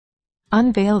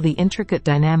Unveil the intricate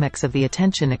dynamics of the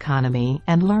attention economy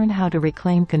and learn how to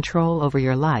reclaim control over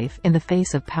your life in the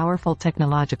face of powerful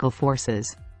technological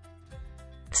forces.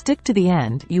 Stick to the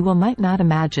end, you might not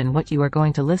imagine what you are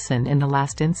going to listen in the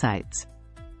last insights.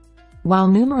 While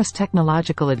numerous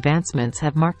technological advancements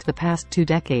have marked the past 2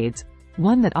 decades,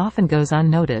 one that often goes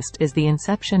unnoticed is the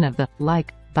inception of the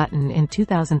like button in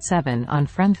 2007 on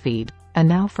FriendFeed, a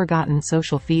now forgotten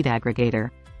social feed aggregator.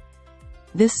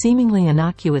 This seemingly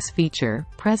innocuous feature,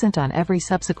 present on every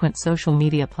subsequent social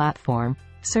media platform,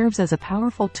 serves as a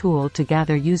powerful tool to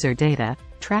gather user data,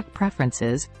 track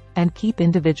preferences, and keep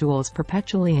individuals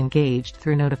perpetually engaged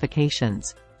through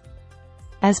notifications.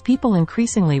 As people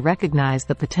increasingly recognize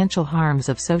the potential harms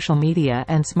of social media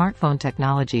and smartphone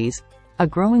technologies, a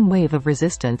growing wave of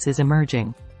resistance is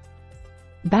emerging.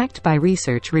 Backed by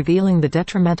research revealing the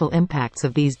detrimental impacts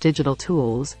of these digital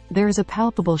tools, there is a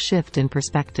palpable shift in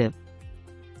perspective.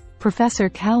 Professor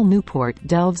Cal Newport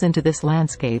delves into this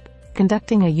landscape,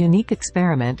 conducting a unique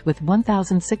experiment with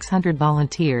 1,600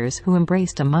 volunteers who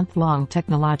embraced a month-long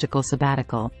technological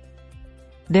sabbatical.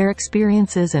 Their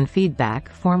experiences and feedback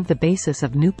formed the basis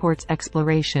of Newport's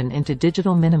exploration into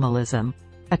digital minimalism,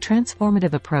 a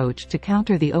transformative approach to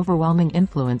counter the overwhelming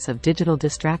influence of digital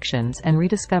distractions and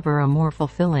rediscover a more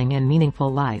fulfilling and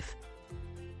meaningful life.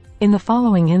 In the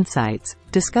following insights,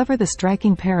 discover the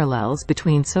striking parallels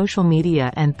between social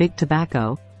media and big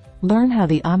tobacco, learn how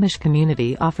the Amish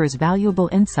community offers valuable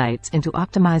insights into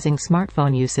optimizing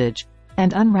smartphone usage,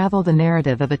 and unravel the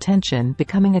narrative of attention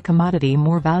becoming a commodity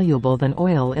more valuable than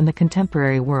oil in the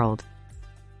contemporary world.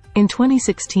 In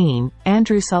 2016,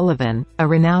 Andrew Sullivan, a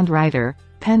renowned writer,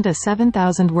 penned a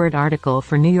 7,000-word article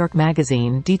for New York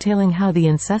Magazine detailing how the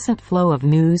incessant flow of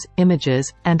news,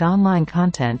 images, and online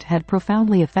content had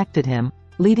profoundly affected him,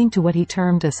 leading to what he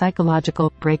termed a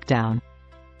psychological breakdown.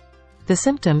 The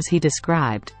symptoms he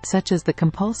described, such as the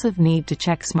compulsive need to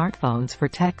check smartphones for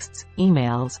texts,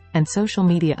 emails, and social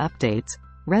media updates,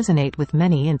 resonate with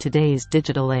many in today's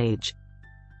digital age.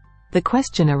 The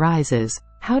question arises,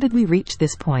 how did we reach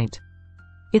this point?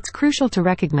 It's crucial to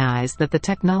recognize that the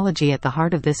technology at the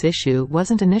heart of this issue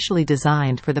wasn't initially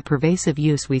designed for the pervasive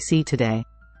use we see today.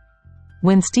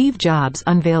 When Steve Jobs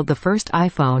unveiled the first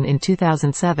iPhone in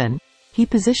 2007, he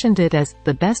positioned it as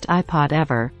the best iPod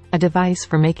ever, a device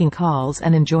for making calls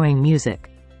and enjoying music.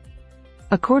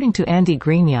 According to Andy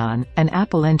Grenion, an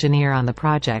Apple engineer on the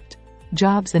project,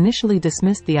 Jobs initially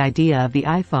dismissed the idea of the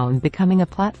iPhone becoming a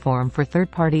platform for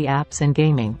third-party apps and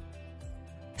gaming.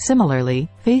 Similarly,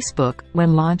 Facebook,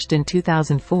 when launched in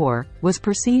 2004, was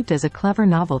perceived as a clever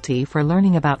novelty for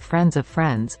learning about friends of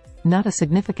friends, not a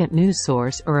significant news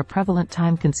source or a prevalent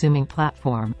time-consuming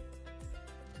platform.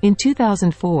 In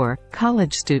 2004,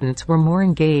 college students were more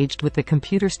engaged with the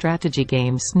computer strategy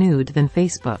game Snood than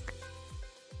Facebook.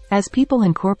 As people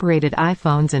incorporated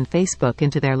iPhones and Facebook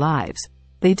into their lives,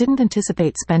 they didn't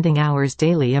anticipate spending hours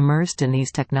daily immersed in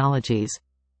these technologies.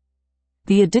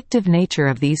 The addictive nature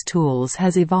of these tools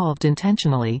has evolved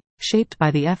intentionally, shaped by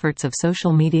the efforts of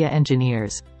social media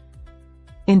engineers.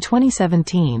 In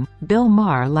 2017, Bill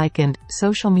Maher likened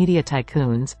social media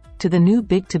tycoons to the new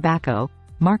big tobacco,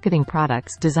 marketing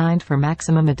products designed for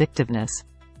maximum addictiveness.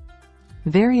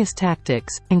 Various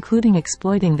tactics, including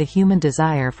exploiting the human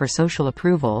desire for social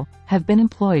approval, have been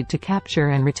employed to capture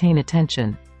and retain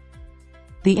attention.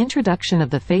 The introduction of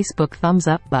the Facebook thumbs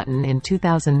up button in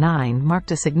 2009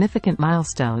 marked a significant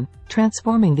milestone,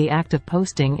 transforming the act of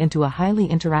posting into a highly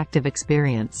interactive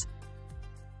experience.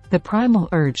 The primal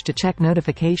urge to check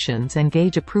notifications and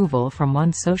gauge approval from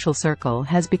one's social circle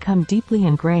has become deeply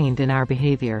ingrained in our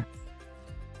behavior.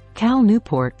 Cal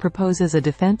Newport proposes a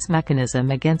defense mechanism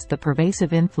against the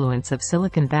pervasive influence of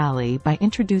Silicon Valley by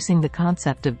introducing the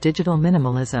concept of digital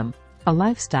minimalism, a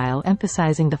lifestyle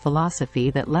emphasizing the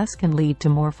philosophy that less can lead to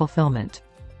more fulfillment.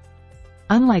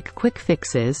 Unlike quick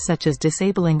fixes such as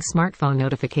disabling smartphone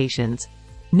notifications,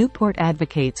 Newport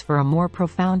advocates for a more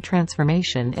profound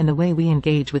transformation in the way we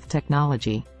engage with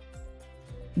technology.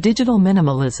 Digital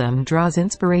minimalism draws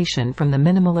inspiration from the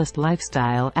minimalist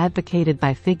lifestyle advocated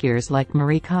by figures like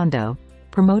Marie Kondo,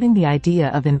 promoting the idea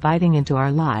of inviting into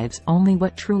our lives only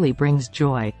what truly brings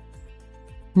joy.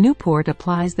 Newport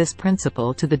applies this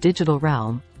principle to the digital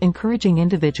realm, encouraging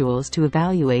individuals to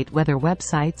evaluate whether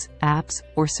websites, apps,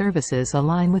 or services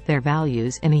align with their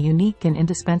values in a unique and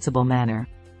indispensable manner.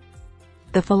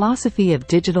 The philosophy of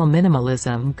digital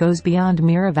minimalism goes beyond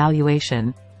mere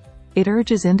evaluation. It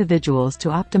urges individuals to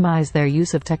optimize their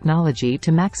use of technology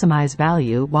to maximize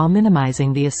value while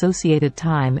minimizing the associated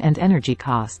time and energy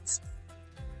costs.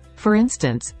 For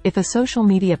instance, if a social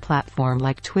media platform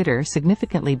like Twitter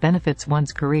significantly benefits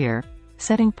one's career,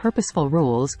 setting purposeful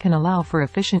rules can allow for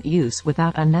efficient use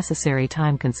without unnecessary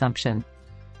time consumption.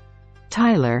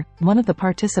 Tyler, one of the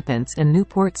participants in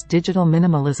Newport's digital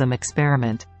minimalism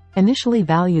experiment, initially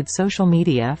valued social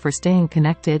media for staying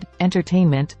connected,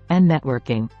 entertainment, and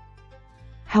networking.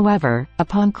 However,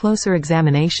 upon closer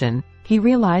examination, he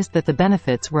realized that the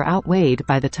benefits were outweighed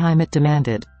by the time it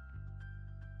demanded.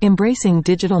 Embracing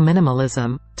digital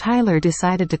minimalism, Tyler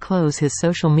decided to close his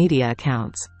social media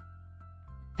accounts.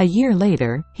 A year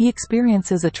later, he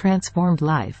experiences a transformed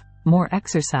life, more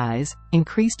exercise,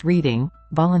 increased reading,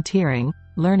 volunteering,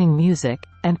 learning music,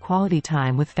 and quality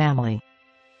time with family.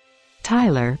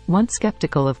 Tyler, once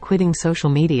skeptical of quitting social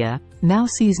media, now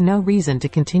sees no reason to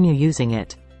continue using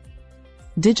it.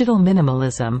 Digital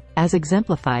minimalism, as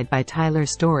exemplified by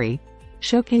Tyler's story,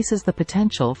 showcases the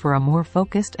potential for a more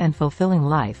focused and fulfilling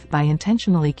life by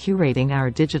intentionally curating our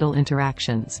digital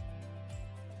interactions.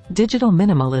 Digital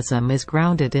minimalism is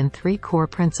grounded in 3 core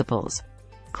principles.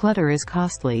 Clutter is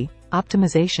costly,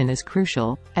 optimization is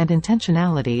crucial, and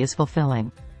intentionality is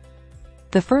fulfilling.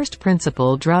 The first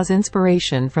principle draws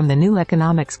inspiration from the new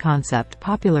economics concept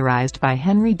popularized by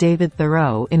Henry David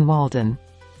Thoreau in Walden.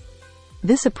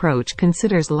 This approach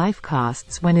considers life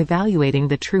costs when evaluating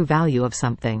the true value of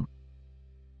something.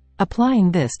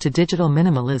 Applying this to digital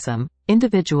minimalism,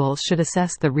 individuals should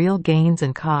assess the real gains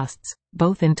and costs,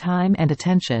 both in time and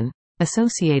attention,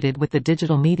 associated with the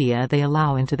digital media they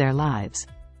allow into their lives.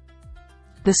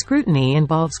 The scrutiny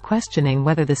involves questioning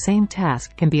whether the same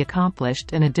task can be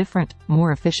accomplished in a different,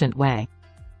 more efficient way.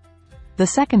 The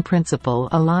second principle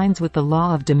aligns with the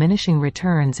law of diminishing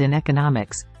returns in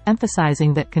economics,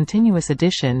 emphasizing that continuous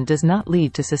addition does not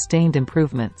lead to sustained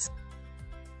improvements.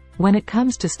 When it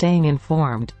comes to staying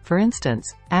informed, for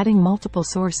instance, adding multiple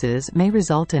sources may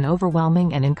result in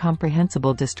overwhelming and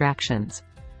incomprehensible distractions.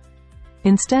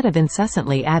 Instead of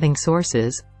incessantly adding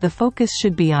sources, the focus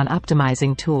should be on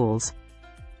optimizing tools.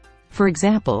 For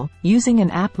example, using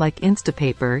an app like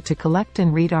Instapaper to collect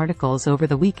and read articles over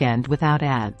the weekend without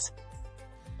ads.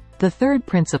 The third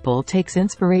principle takes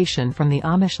inspiration from the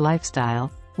Amish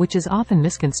lifestyle, which is often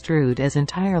misconstrued as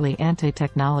entirely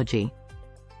anti-technology.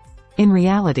 In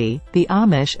reality, the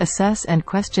Amish assess and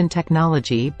question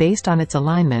technology based on its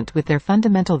alignment with their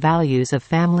fundamental values of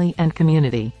family and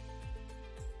community.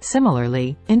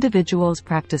 Similarly, individuals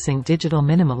practicing digital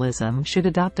minimalism should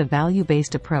adopt a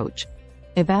value-based approach,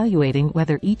 evaluating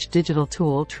whether each digital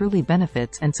tool truly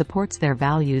benefits and supports their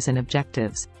values and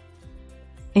objectives.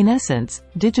 In essence,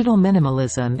 digital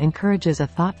minimalism encourages a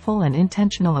thoughtful and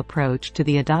intentional approach to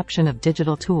the adoption of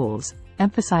digital tools,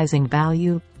 emphasizing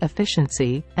value,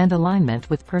 efficiency, and alignment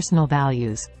with personal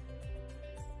values.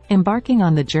 Embarking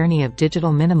on the journey of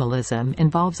digital minimalism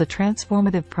involves a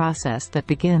transformative process that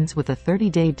begins with a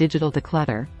 30-day digital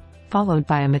declutter, followed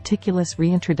by a meticulous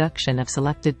reintroduction of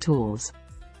selected tools.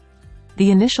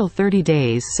 The initial 30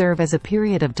 days serve as a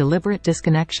period of deliberate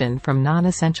disconnection from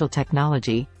non-essential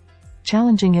technology,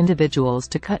 challenging individuals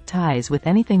to cut ties with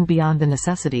anything beyond the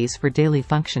necessities for daily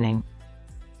functioning.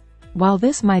 While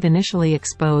this might initially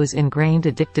expose ingrained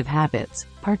addictive habits,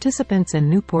 participants in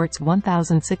Newport's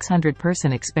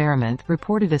 1,600-person experiment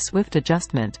reported a swift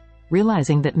adjustment,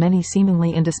 realizing that many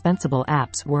seemingly indispensable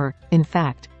apps were, in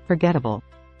fact, forgettable.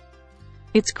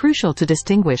 It's crucial to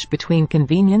distinguish between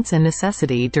convenience and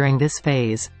necessity during this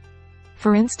phase.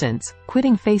 For instance,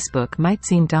 quitting Facebook might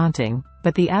seem daunting,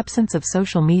 but the absence of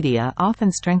social media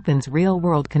often strengthens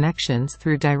real-world connections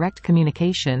through direct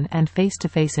communication and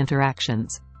face-to-face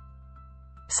interactions.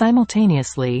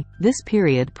 Simultaneously, this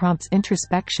period prompts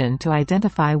introspection to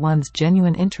identify one's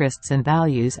genuine interests and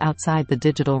values outside the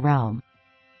digital realm.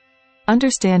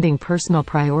 Understanding personal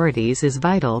priorities is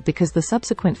vital because the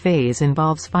subsequent phase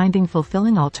involves finding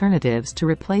fulfilling alternatives to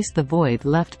replace the void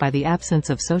left by the absence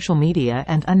of social media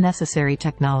and unnecessary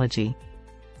technology.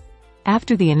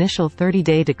 After the initial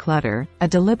 30-day declutter, a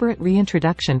deliberate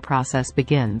reintroduction process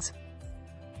begins.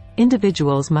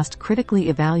 Individuals must critically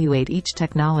evaluate each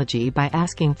technology by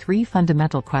asking 3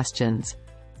 fundamental questions.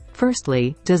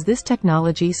 Firstly, does this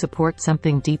technology support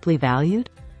something deeply valued?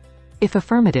 If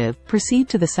affirmative, proceed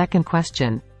to the second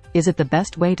question: is it the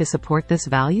best way to support this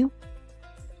value?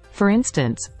 For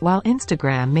instance, while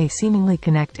Instagram may seemingly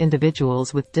connect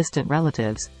individuals with distant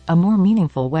relatives, a more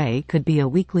meaningful way could be a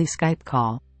weekly Skype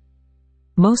call.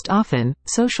 Most often,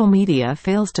 social media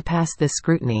fails to pass this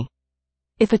scrutiny.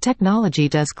 If a technology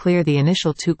does clear the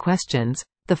initial 2 questions,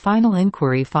 the final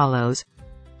inquiry follows: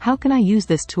 how can I use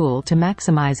this tool to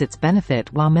maximize its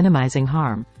benefit while minimizing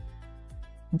harm?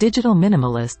 Digital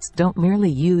minimalists don't merely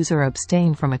use or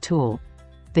abstain from a tool.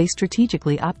 They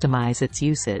strategically optimize its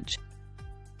usage.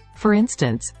 For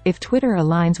instance, if Twitter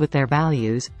aligns with their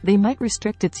values, they might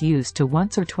restrict its use to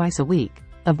once or twice a week,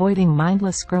 avoiding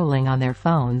mindless scrolling on their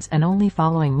phones and only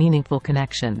following meaningful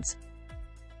connections.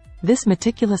 This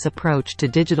meticulous approach to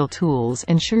digital tools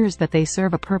ensures that they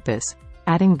serve a purpose,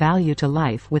 adding value to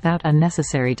life without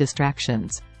unnecessary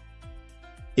distractions.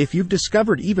 If you've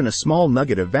discovered even a small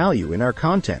nugget of value in our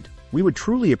content, we would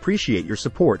truly appreciate your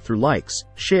support through likes,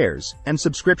 shares, and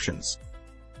subscriptions.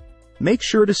 Make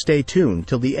sure to stay tuned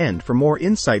till the end for more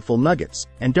insightful nuggets,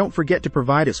 and don't forget to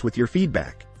provide us with your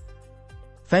feedback.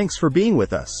 Thanks for being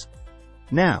with us.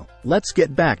 Now, let's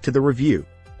get back to the review.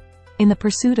 In the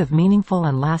pursuit of meaningful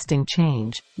and lasting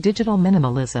change, digital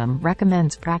minimalism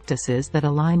recommends practices that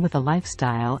align with a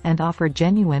lifestyle and offer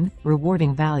genuine,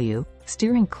 rewarding value,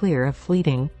 steering clear of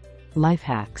fleeting life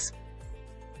hacks.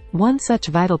 One such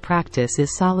vital practice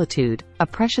is solitude, a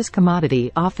precious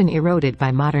commodity often eroded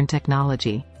by modern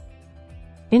technology.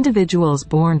 Individuals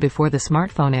born before the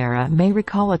smartphone era may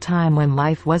recall a time when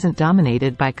life wasn't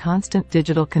dominated by constant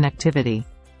digital connectivity.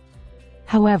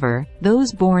 However,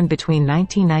 those born between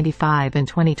 1995 and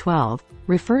 2012,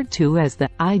 referred to as the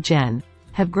iGen,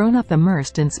 have grown up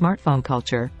immersed in smartphone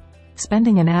culture,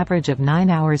 spending an average of 9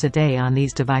 hours a day on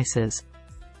these devices.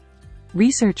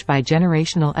 Research by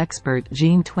generational expert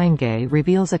Jean Twenge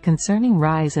reveals a concerning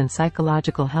rise in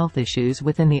psychological health issues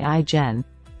within the iGen,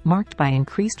 marked by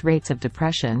increased rates of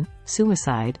depression,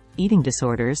 suicide, eating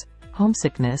disorders,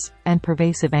 homesickness, and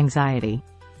pervasive anxiety.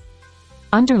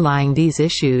 Underlying these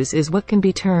issues is what can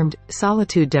be termed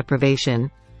solitude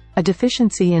deprivation, a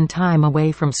deficiency in time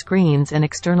away from screens and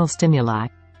external stimuli.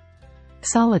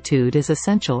 Solitude is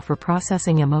essential for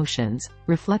processing emotions,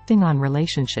 reflecting on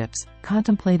relationships,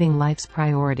 contemplating life's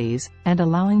priorities, and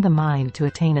allowing the mind to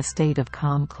attain a state of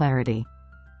calm clarity.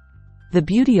 The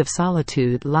beauty of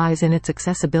solitude lies in its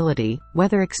accessibility,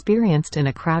 whether experienced in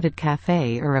a crowded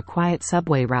cafe or a quiet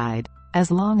subway ride, as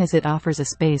long as it offers a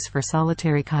space for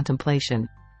solitary contemplation.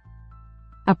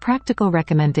 A practical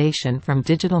recommendation from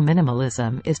digital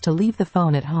minimalism is to leave the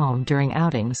phone at home during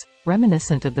outings,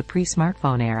 reminiscent of the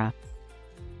pre-smartphone era.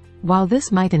 While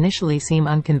this might initially seem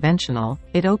unconventional,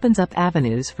 it opens up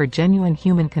avenues for genuine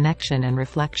human connection and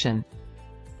reflection.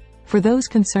 For those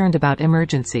concerned about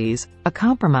emergencies, a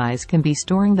compromise can be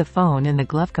storing the phone in the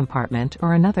glove compartment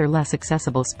or another less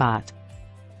accessible spot.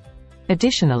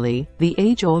 Additionally, the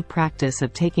age-old practice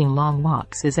of taking long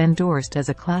walks is endorsed as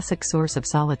a classic source of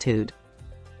solitude.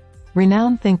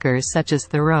 Renowned thinkers such as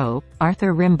Thoreau,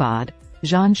 Arthur Rimbaud,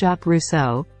 Jean-Jacques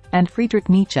Rousseau, and Friedrich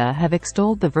Nietzsche have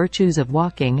extolled the virtues of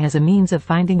walking as a means of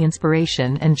finding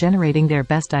inspiration and generating their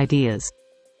best ideas.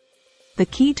 The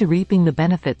key to reaping the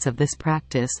benefits of this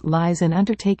practice lies in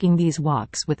undertaking these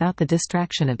walks without the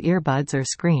distraction of earbuds or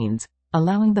screens,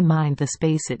 allowing the mind the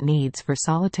space it needs for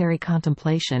solitary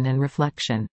contemplation and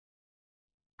reflection.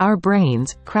 Our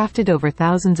brains, crafted over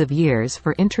thousands of years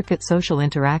for intricate social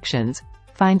interactions,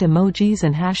 find emojis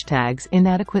and hashtags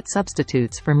inadequate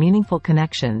substitutes for meaningful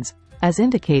connections, as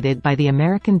indicated by the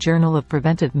American Journal of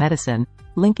Preventive Medicine,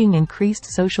 linking increased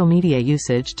social media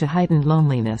usage to heightened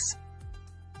loneliness.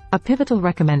 A pivotal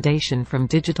recommendation from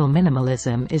digital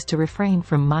minimalism is to refrain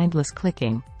from mindless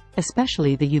clicking,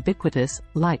 especially the ubiquitous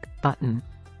like button.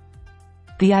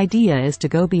 The idea is to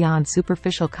go beyond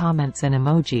superficial comments and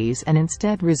emojis and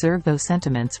instead reserve those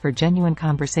sentiments for genuine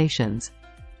conversations,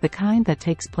 the kind that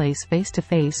takes place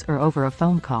face-to-face or over a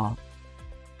phone call.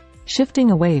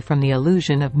 Shifting away from the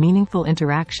illusion of meaningful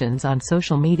interactions on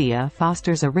social media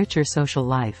fosters a richer social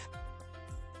life.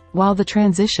 While the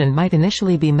transition might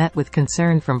initially be met with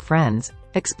concern from friends,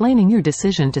 explaining your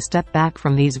decision to step back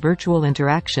from these virtual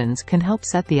interactions can help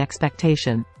set the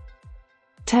expectation.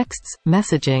 Texts,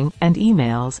 messaging, and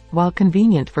emails, while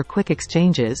convenient for quick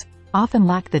exchanges, often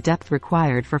lack the depth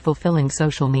required for fulfilling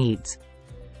social needs.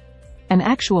 An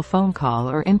actual phone call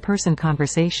or in-person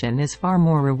conversation is far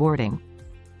more rewarding.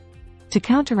 To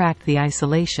counteract the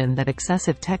isolation that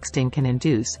excessive texting can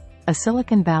induce, a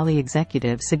Silicon Valley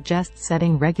executive suggests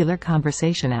setting regular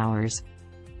conversation hours.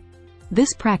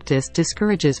 This practice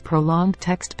discourages prolonged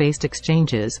text-based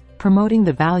exchanges, promoting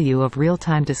the value of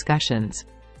real-time discussions.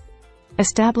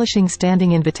 Establishing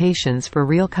standing invitations for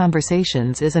real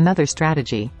conversations is another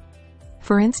strategy.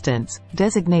 For instance,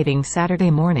 designating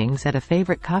Saturday mornings at a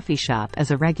favorite coffee shop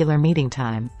as a regular meeting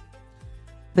time.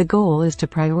 The goal is to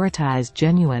prioritize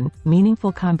genuine,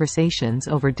 meaningful conversations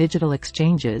over digital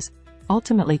exchanges,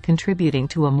 ultimately contributing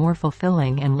to a more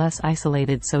fulfilling and less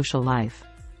isolated social life.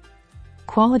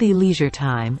 Quality leisure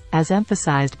time, as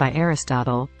emphasized by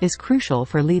Aristotle, is crucial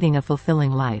for leading a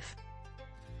fulfilling life.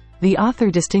 The author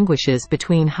distinguishes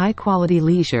between high-quality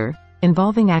leisure,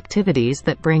 involving activities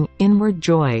that bring inward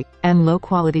joy, and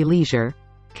low-quality leisure,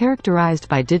 characterized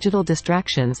by digital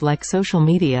distractions like social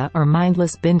media or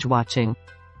mindless binge-watching.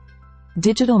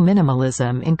 Digital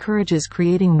minimalism encourages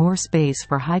creating more space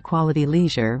for high-quality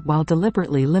leisure while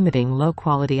deliberately limiting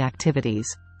low-quality activities.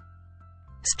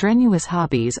 Strenuous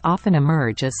hobbies often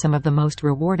emerge as some of the most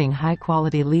rewarding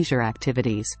high-quality leisure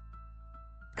activities.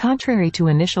 Contrary to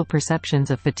initial perceptions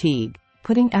of fatigue,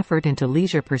 putting effort into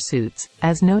leisure pursuits,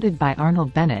 as noted by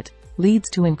Arnold Bennett, leads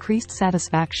to increased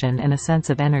satisfaction and a sense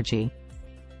of energy.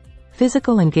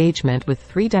 Physical engagement with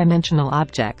three-dimensional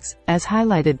objects, as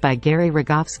highlighted by Gary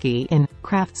Rogovsky in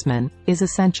Craftsman, is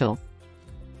essential.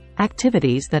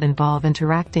 Activities that involve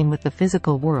interacting with the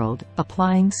physical world,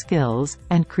 applying skills,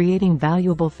 and creating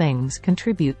valuable things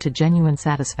contribute to genuine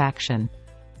satisfaction.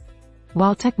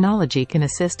 While technology can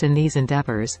assist in these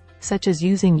endeavors, such as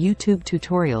using YouTube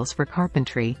tutorials for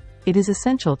carpentry, it is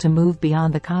essential to move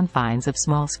beyond the confines of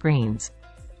small screens.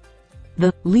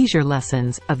 The leisure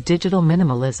lessons of digital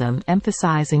minimalism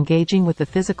emphasize engaging with the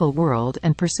physical world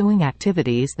and pursuing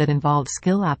activities that involve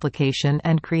skill application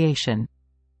and creation.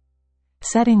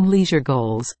 Setting leisure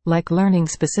goals, like learning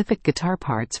specific guitar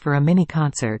parts for a mini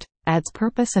concert, adds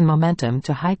purpose and momentum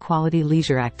to high-quality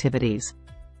leisure activities.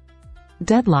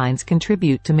 Deadlines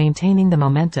contribute to maintaining the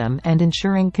momentum and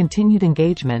ensuring continued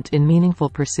engagement in meaningful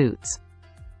pursuits.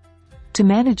 To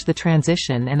manage the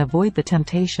transition and avoid the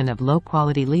temptation of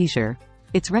low-quality leisure,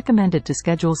 it's recommended to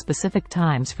schedule specific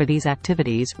times for these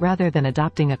activities rather than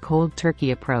adopting a cold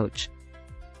turkey approach.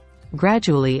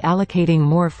 Gradually allocating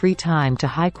more free time to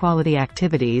high-quality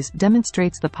activities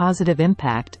demonstrates the positive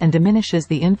impact and diminishes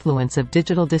the influence of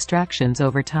digital distractions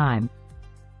over time.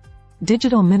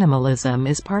 Digital minimalism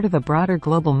is part of a broader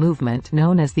global movement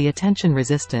known as the attention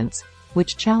resistance,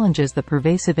 which challenges the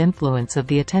pervasive influence of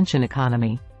the attention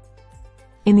economy.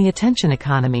 In the attention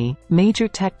economy, major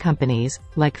tech companies,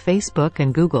 like Facebook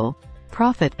and Google,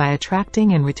 profit by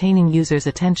attracting and retaining users'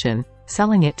 attention,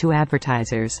 selling it to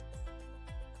advertisers.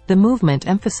 The movement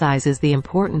emphasizes the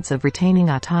importance of retaining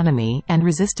autonomy and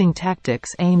resisting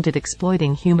tactics aimed at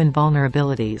exploiting human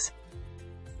vulnerabilities.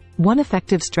 One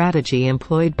effective strategy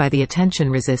employed by the attention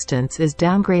resistance is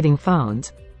downgrading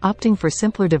phones, opting for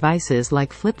simpler devices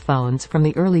like flip phones from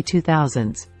the early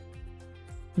 2000s.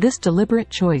 This deliberate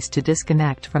choice to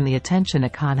disconnect from the attention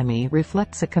economy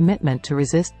reflects a commitment to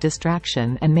resist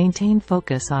distraction and maintain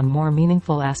focus on more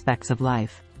meaningful aspects of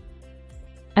life.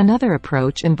 Another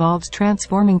approach involves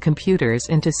transforming computers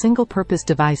into single-purpose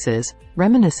devices,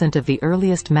 reminiscent of the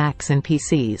earliest Macs and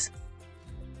PCs.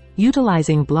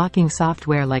 Utilizing blocking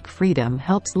software like Freedom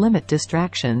helps limit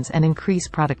distractions and increase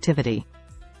productivity.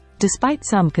 Despite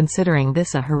some considering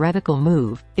this a heretical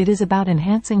move, it is about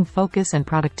enhancing focus and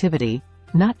productivity,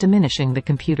 not diminishing the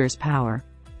computer's power.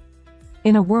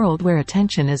 In a world where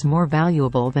attention is more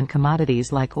valuable than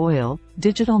commodities like oil,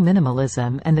 digital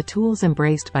minimalism and the tools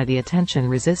embraced by the attention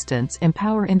resistance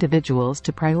empower individuals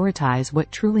to prioritize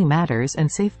what truly matters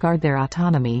and safeguard their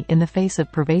autonomy in the face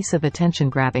of pervasive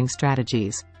attention-grabbing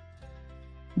strategies.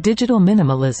 Digital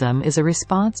minimalism is a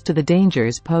response to the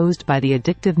dangers posed by the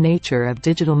addictive nature of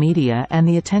digital media and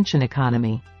the attention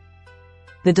economy.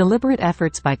 The deliberate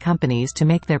efforts by companies to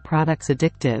make their products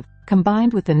addictive,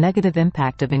 combined with the negative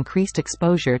impact of increased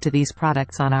exposure to these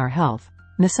products on our health,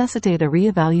 necessitate a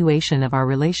re-evaluation of our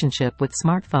relationship with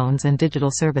smartphones and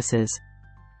digital services.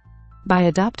 By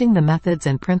adopting the methods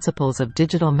and principles of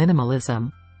digital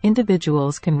minimalism,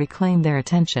 individuals can reclaim their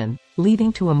attention,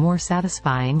 leading to a more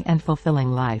satisfying and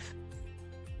fulfilling life.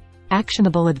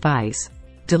 Actionable advice: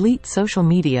 delete social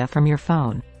media from your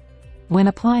phone. When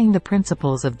applying the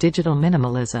principles of digital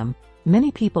minimalism,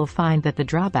 many people find that the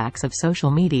drawbacks of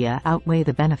social media outweigh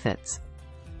the benefits.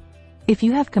 If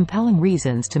you have compelling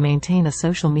reasons to maintain a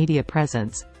social media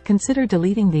presence, consider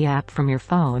deleting the app from your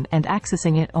phone and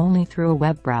accessing it only through a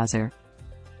web browser.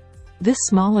 This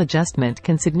small adjustment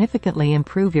can significantly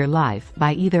improve your life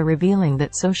by either revealing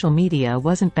that social media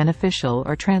wasn't beneficial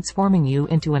or transforming you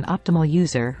into an optimal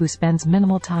user who spends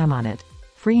minimal time on it,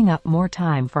 freeing up more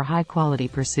time for high-quality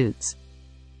pursuits.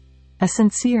 A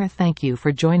sincere thank you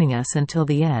for joining us until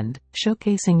the end,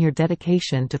 showcasing your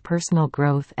dedication to personal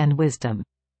growth and wisdom.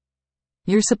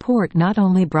 Your support not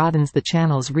only broadens the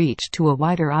channel's reach to a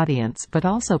wider audience but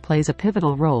also plays a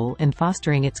pivotal role in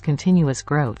fostering its continuous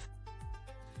growth.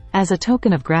 As a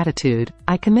token of gratitude,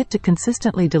 I commit to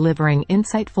consistently delivering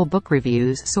insightful book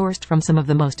reviews sourced from some of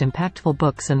the most impactful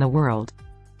books in the world.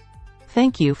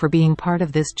 Thank you for being part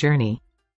of this journey.